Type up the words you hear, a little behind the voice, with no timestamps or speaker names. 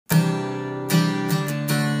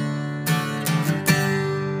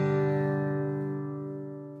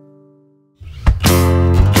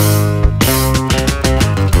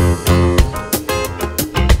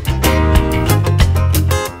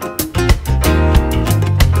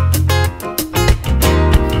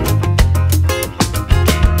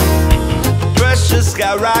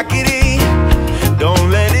skyrocketing.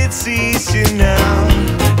 Don't let it cease you now.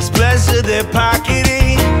 It's pleasure they're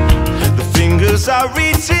pocketing. The fingers are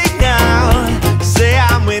reaching out. Say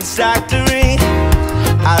I'm with doctoring.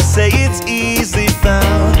 I say it's easily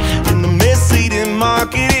found in the misleading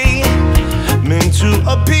marketing, meant to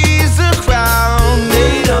appease the crowd.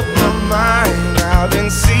 Made up my mind, I've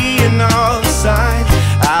been seeing all the signs.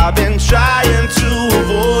 I've been trying to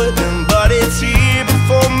avoid them, but it's here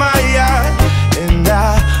before my eyes. And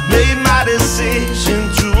I made my decision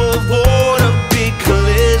to avoid a big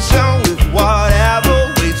collision with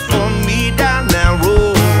whatever waits for me down that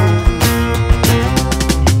road.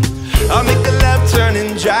 I'll make a left turn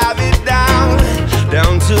and drive it down,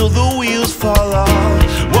 down till the wheels fall off.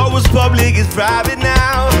 What was public is private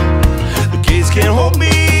now. The kids can't hold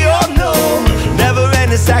me, oh no. Never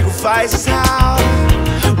ending sacrifice is how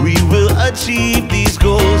we will achieve these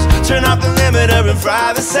goals. Turn off the limiter and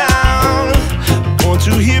fry the sound. Want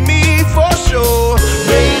to hear me for sure.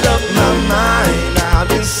 Made up my mind, I've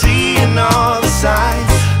been seeing all the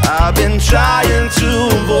signs. I've been trying to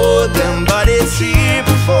avoid them, but it's here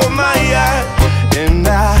before my eyes. And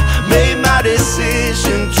I made my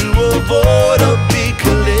decision to avoid a big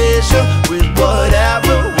collision with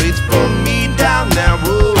whatever waits for me down that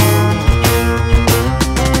road.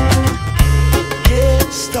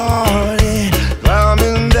 Get started,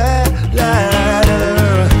 climbing that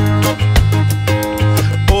ladder.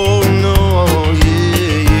 Oh no,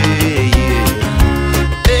 yeah, yeah,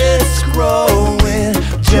 yeah. It's growing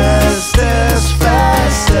just as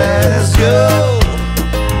fast as you.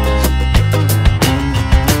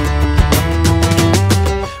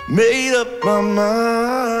 Made up my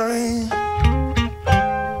mind,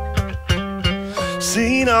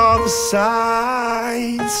 seen all the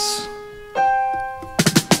signs,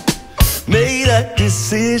 made a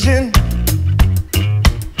decision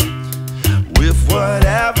with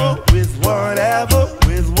whatever waits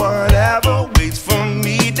for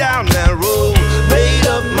me down that road. Made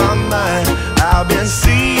up my mind, I've been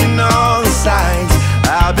seeing all the signs.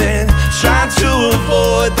 I've been trying to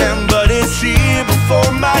avoid them, but it's here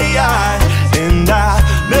before my eyes. And I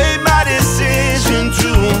made my decision to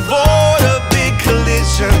avoid a big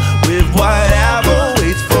collision with whatever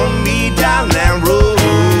waits for me down that road.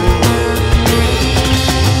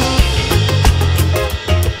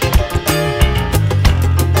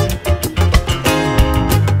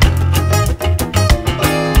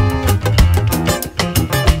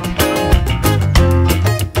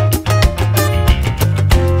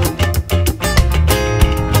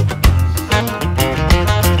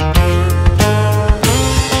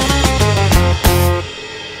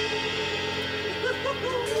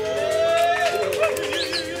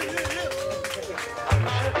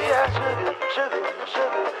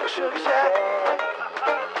 Sugarshack.